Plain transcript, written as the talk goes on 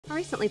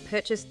recently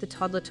purchased the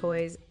Toddler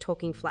Toys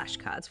talking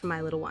flashcards for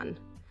my little one,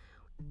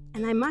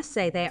 and I must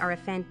say they are a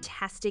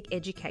fantastic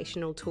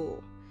educational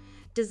tool.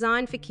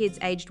 Designed for kids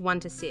aged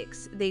 1 to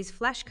 6, these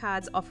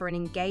flashcards offer an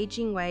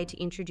engaging way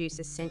to introduce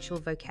essential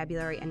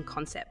vocabulary and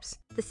concepts.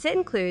 The set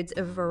includes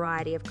a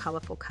variety of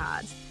colourful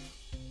cards,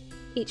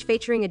 each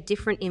featuring a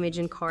different image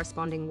and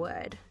corresponding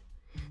word.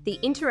 The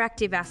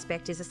interactive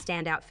aspect is a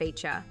standout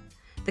feature.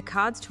 The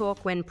cards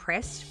talk when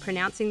pressed,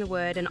 pronouncing the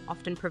word and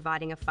often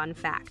providing a fun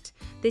fact.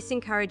 This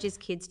encourages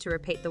kids to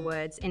repeat the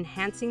words,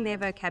 enhancing their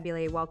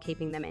vocabulary while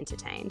keeping them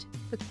entertained.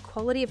 The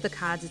quality of the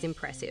cards is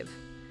impressive.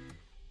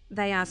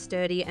 They are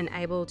sturdy and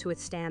able to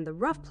withstand the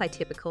rough play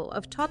typical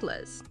of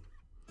toddlers.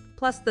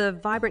 Plus, the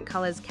vibrant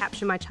colours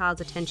capture my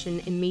child's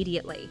attention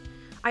immediately.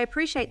 I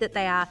appreciate that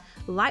they are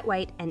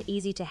lightweight and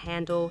easy to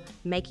handle,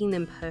 making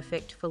them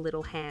perfect for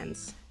little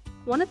hands.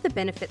 One of the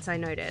benefits I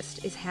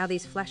noticed is how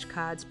these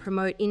flashcards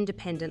promote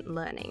independent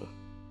learning.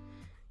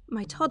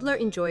 My toddler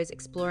enjoys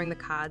exploring the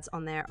cards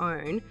on their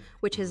own,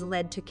 which has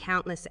led to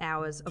countless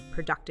hours of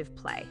productive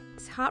play.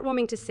 It's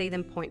heartwarming to see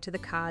them point to the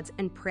cards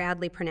and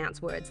proudly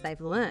pronounce words they've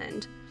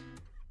learned.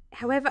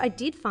 However, I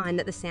did find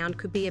that the sound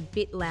could be a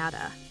bit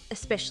louder,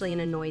 especially in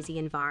a noisy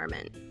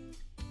environment.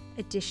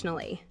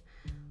 Additionally,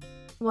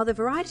 while the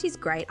variety is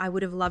great, I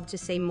would have loved to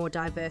see more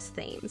diverse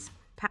themes,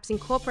 perhaps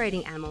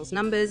incorporating animals,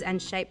 numbers,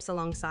 and shapes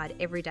alongside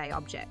everyday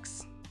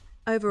objects.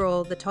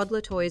 Overall, the Toddler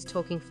Toys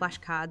talking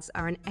flashcards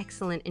are an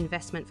excellent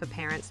investment for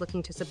parents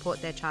looking to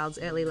support their child's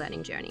early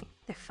learning journey.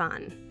 They're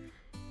fun,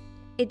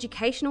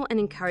 educational, and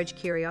encourage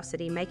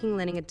curiosity, making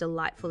learning a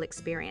delightful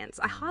experience.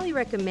 I highly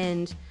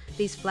recommend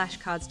these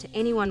flashcards to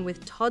anyone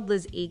with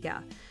toddlers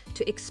eager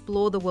to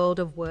explore the world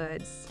of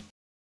words.